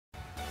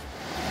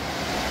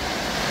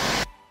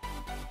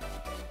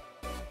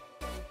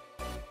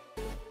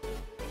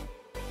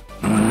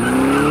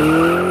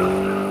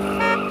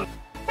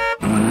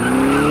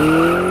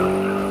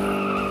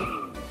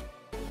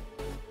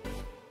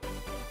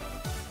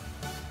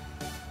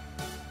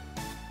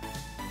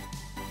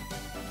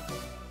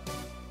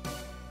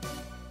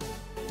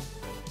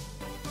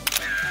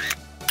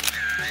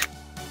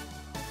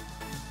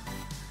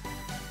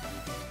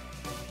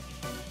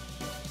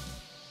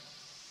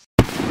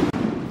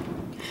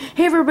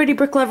Hey everybody,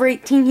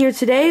 BrickLover18 here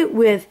today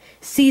with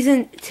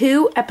Season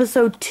 2,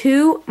 Episode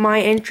 2,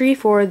 my entry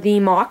for the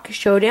MOC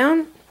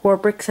Showdown for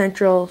the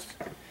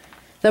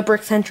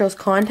BrickCentral's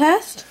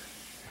contest.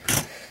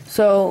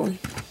 So,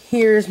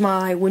 here's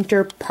my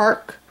winter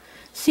park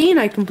scene.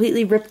 I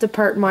completely ripped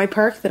apart my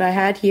park that I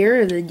had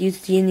here that you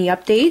see in the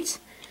updates.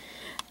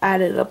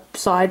 Added a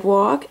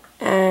sidewalk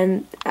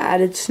and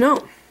added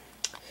snow.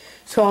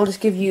 So I'll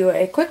just give you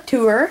a quick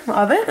tour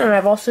of it, and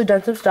I've also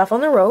done some stuff on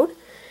the road.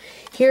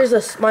 Here's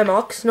my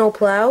MOC snow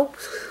plow,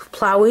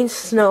 plowing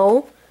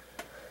snow.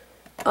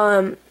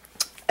 And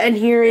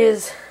here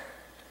is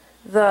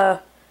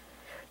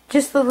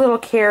just the little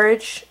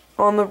carriage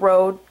on the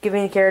road,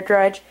 giving a carriage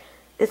ride.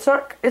 It's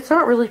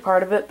not really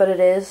part of it, but it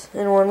is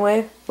in one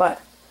way.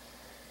 But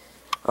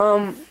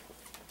then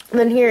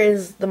here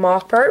is the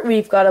MOC part.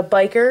 We've got a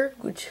biker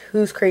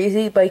who's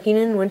crazy biking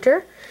in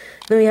winter.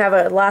 Then we have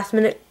a last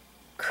minute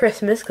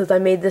Christmas, because I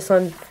made this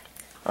on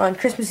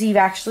Christmas Eve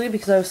actually,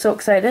 because I was so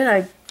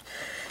excited.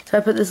 So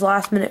I put this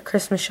last minute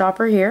Christmas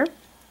shopper here.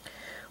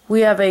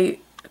 We have a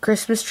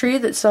Christmas tree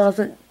that still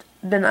hasn't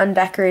been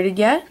undecorated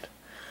yet.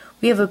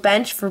 We have a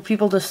bench for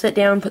people to sit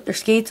down and put their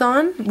skates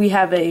on. We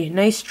have a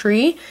nice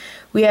tree.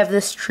 We have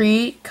this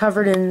tree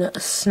covered in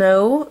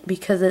snow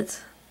because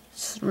it's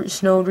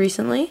snowed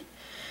recently.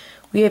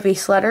 We have a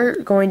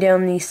sledder going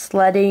down the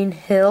sledding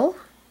hill,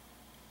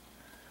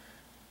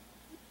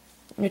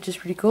 which is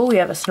pretty cool. We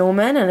have a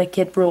snowman and a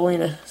kid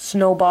rolling a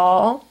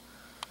snowball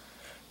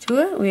to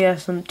it. We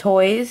have some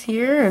toys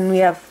here, and we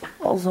have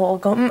also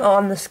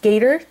on the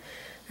skaters.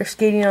 They're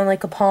skating on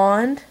like a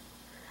pond.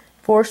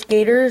 4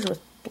 skaters with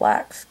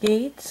black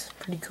skates.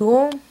 Pretty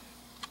cool.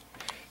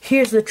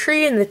 Here's the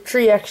tree, and the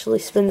tree actually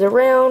spins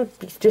around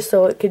just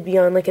so it could be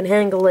on like an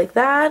angle like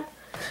that.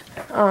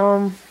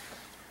 So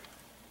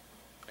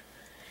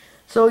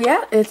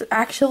yeah,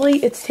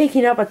 it's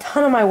taking up a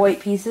ton of my white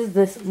pieces,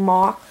 this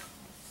MOC,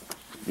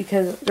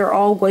 because they're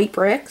all white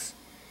bricks.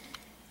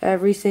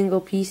 Every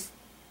single piece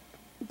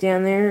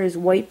down there is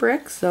white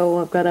bricks, so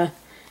I've got and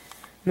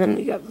then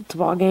we got the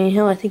toboggan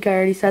hill. I think I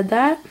already said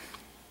that.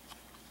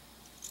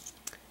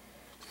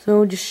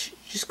 So just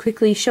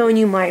quickly showing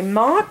you my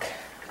MOC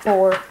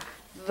for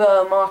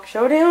the MOC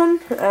Showdown,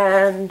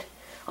 and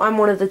I'm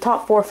one of the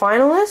top 4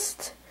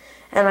 finalists,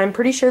 and I'm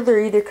pretty sure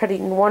they're either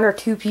cutting 1 or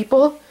 2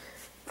 people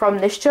from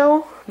this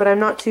show, but I'm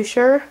not too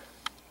sure.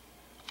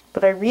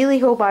 But I really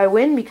hope I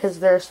win, because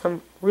there's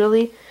some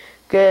really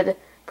good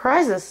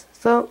prizes.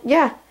 So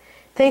yeah,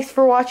 thanks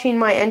for watching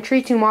my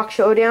entry to MOC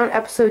Showdown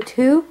Episode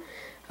 2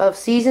 of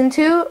Season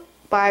 2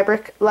 by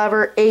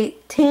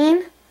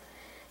BrickLover18.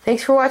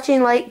 Thanks for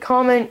watching. Like,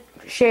 comment,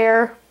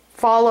 share,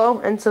 follow,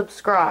 and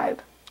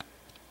subscribe.